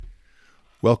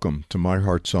Welcome to My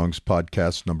Heart Songs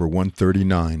podcast number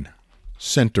 139,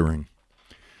 Centering.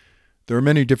 There are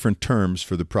many different terms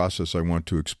for the process I want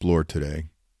to explore today.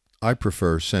 I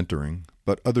prefer centering,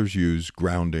 but others use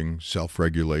grounding,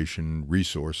 self-regulation,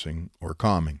 resourcing, or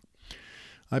calming.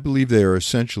 I believe they are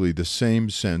essentially the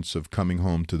same sense of coming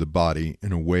home to the body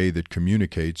in a way that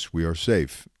communicates we are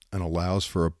safe and allows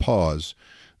for a pause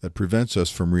that prevents us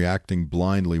from reacting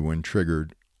blindly when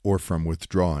triggered or from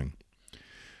withdrawing.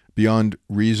 Beyond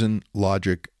reason,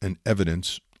 logic, and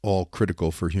evidence, all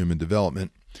critical for human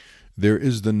development, there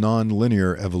is the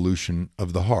non-linear evolution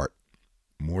of the heart.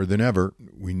 More than ever,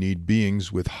 we need beings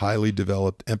with highly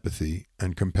developed empathy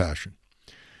and compassion.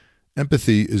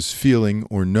 Empathy is feeling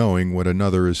or knowing what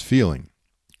another is feeling.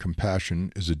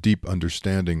 Compassion is a deep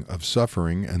understanding of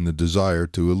suffering and the desire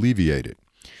to alleviate it.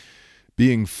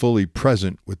 Being fully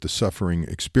present with the suffering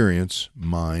experience,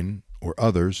 mine or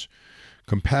others,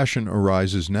 compassion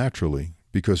arises naturally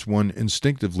because one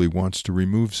instinctively wants to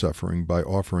remove suffering by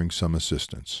offering some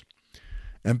assistance.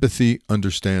 Empathy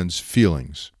understands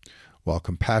feelings, while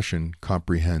compassion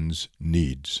comprehends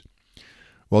needs.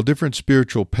 While different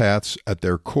spiritual paths at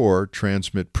their core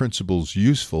transmit principles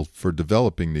useful for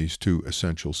developing these two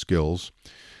essential skills,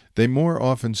 they more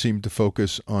often seem to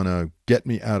focus on a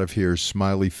get-me-out-of-here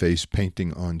smiley face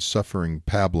painting on suffering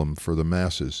pablum for the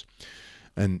masses,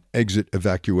 an exit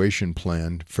evacuation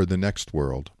plan for the next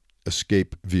world,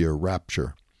 escape via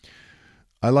rapture.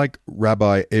 I like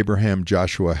Rabbi Abraham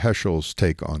Joshua Heschel's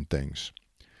take on things.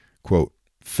 Quote,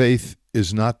 "Faith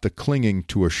is not the clinging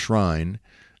to a shrine,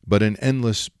 but an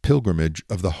endless pilgrimage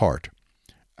of the heart.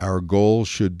 Our goal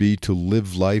should be to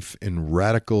live life in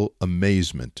radical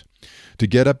amazement, to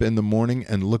get up in the morning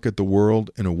and look at the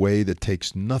world in a way that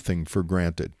takes nothing for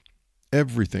granted.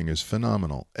 Everything is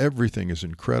phenomenal. Everything is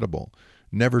incredible.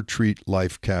 Never treat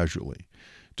life casually.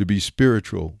 To be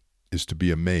spiritual is to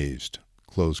be amazed."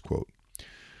 Close quote.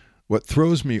 What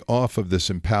throws me off of this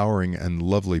empowering and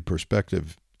lovely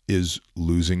perspective is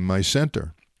losing my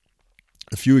center.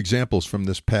 A few examples from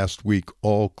this past week,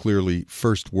 all clearly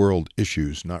first world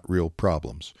issues, not real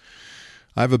problems.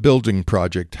 I have a building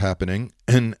project happening,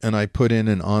 and I put in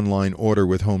an online order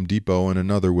with Home Depot and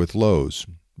another with Lowe's.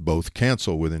 Both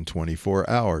cancel within 24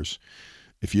 hours.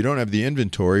 If you don't have the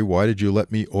inventory, why did you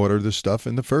let me order the stuff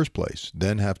in the first place?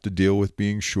 Then have to deal with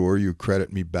being sure you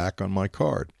credit me back on my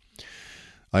card.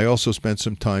 I also spent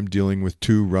some time dealing with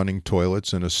 2 running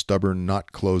toilets and a stubborn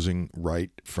not closing right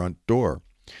front door.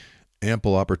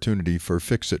 Ample opportunity for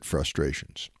fix-it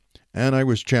frustrations. And I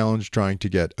was challenged trying to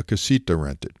get a casita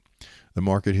rented. The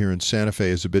market here in Santa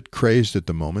Fe is a bit crazed at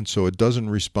the moment, so a dozen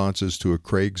responses to a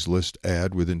Craigslist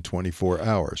ad within 24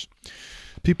 hours.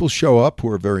 People show up who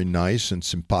are very nice and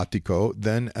simpatico,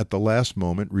 then at the last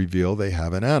moment reveal they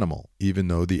have an animal, even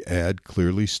though the ad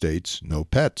clearly states no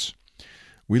pets.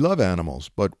 We love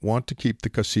animals, but want to keep the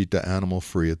casita animal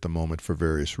free at the moment for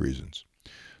various reasons.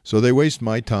 So they waste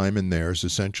my time and theirs,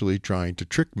 essentially trying to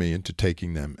trick me into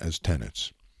taking them as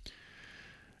tenants.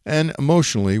 And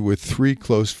emotionally, with 3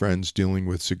 close friends dealing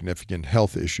with significant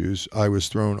health issues, I was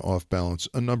thrown off balance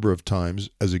a number of times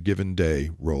as a given day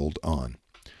rolled on.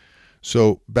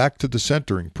 So back to the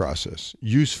centering process,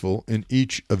 useful in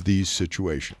each of these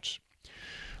situations.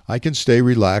 I can stay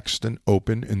relaxed and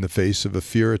open in the face of a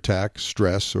fear attack,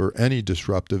 stress, or any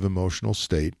disruptive emotional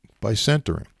state by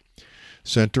centering.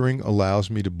 Centering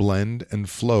allows me to blend and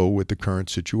flow with the current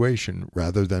situation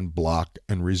rather than block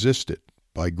and resist it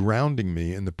by grounding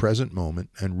me in the present moment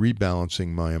and rebalancing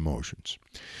my emotions.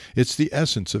 It's the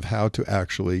essence of how to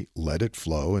actually let it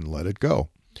flow and let it go.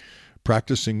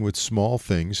 Practicing with small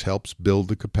things helps build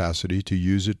the capacity to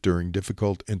use it during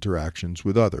difficult interactions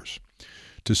with others.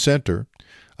 To center,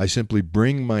 I simply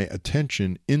bring my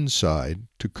attention inside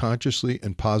to consciously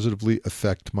and positively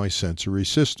affect my sensory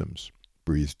systems.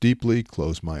 Breathe deeply,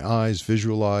 close my eyes,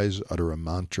 visualize, utter a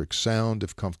mantric sound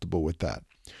if comfortable with that.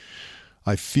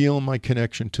 I feel my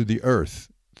connection to the earth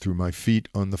through my feet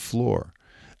on the floor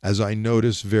as I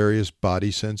notice various body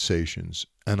sensations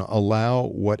and allow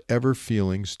whatever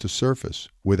feelings to surface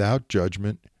without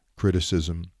judgment,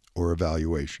 criticism, or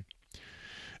evaluation.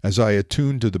 As I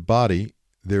attune to the body,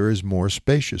 there is more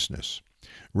spaciousness.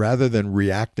 Rather than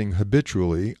reacting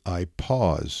habitually, I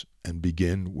pause and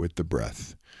begin with the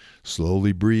breath.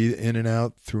 Slowly breathe in and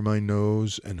out through my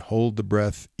nose and hold the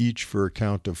breath each for a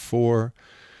count of 4.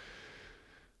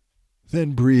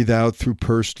 Then breathe out through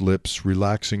pursed lips,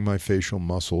 relaxing my facial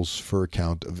muscles for a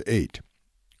count of 8.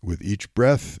 With each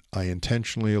breath, I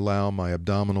intentionally allow my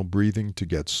abdominal breathing to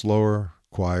get slower,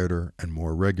 quieter, and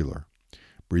more regular.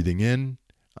 Breathing in,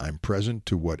 I'm present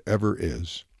to whatever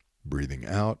is. Breathing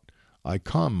out, I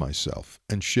calm myself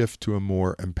and shift to a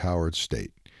more empowered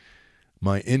state.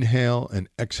 My inhale and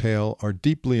exhale are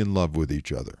deeply in love with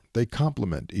each other. They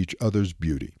complement each other's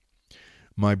beauty.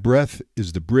 My breath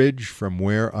is the bridge from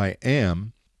where I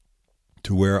am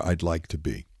to where I'd like to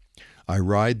be. I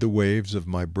ride the waves of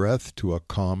my breath to a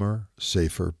calmer,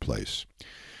 safer place.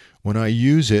 When I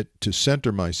use it to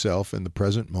center myself in the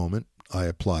present moment, I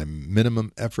apply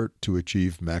minimum effort to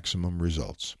achieve maximum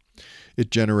results.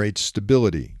 It generates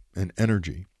stability and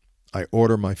energy. I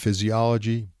order my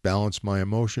physiology, balance my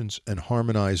emotions, and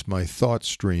harmonize my thought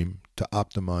stream to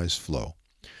optimize flow.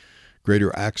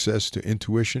 Greater access to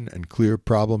intuition and clear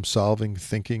problem-solving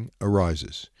thinking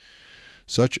arises.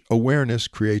 Such awareness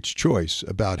creates choice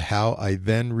about how I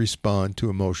then respond to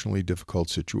emotionally difficult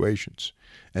situations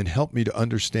and help me to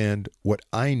understand what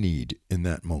I need in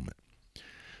that moment.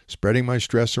 Spreading my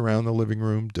stress around the living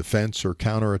room, defense, or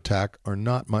counterattack are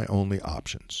not my only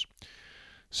options.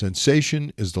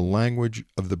 Sensation is the language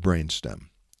of the brainstem.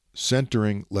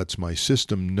 Centering lets my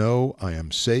system know I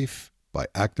am safe by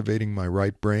activating my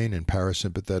right brain and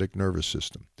parasympathetic nervous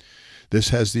system. This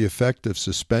has the effect of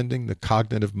suspending the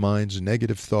cognitive mind's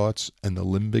negative thoughts and the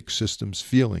limbic system's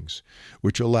feelings,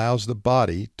 which allows the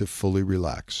body to fully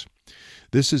relax.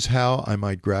 This is how I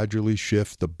might gradually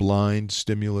shift the blind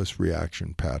stimulus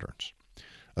reaction patterns.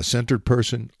 A centered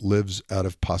person lives out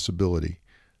of possibility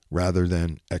rather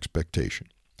than expectation.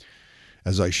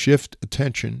 As I shift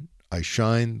attention, I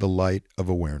shine the light of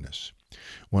awareness.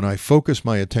 When I focus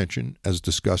my attention, as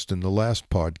discussed in the last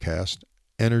podcast,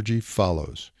 energy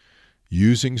follows.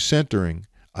 Using centering,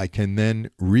 I can then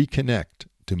reconnect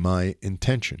to my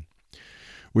intention,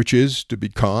 which is to be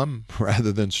calm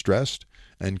rather than stressed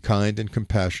and kind and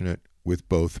compassionate with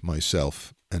both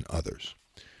myself and others.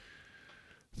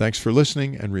 Thanks for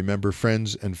listening, and remember,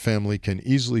 friends and family can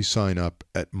easily sign up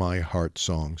at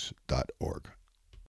myheartsongs.org.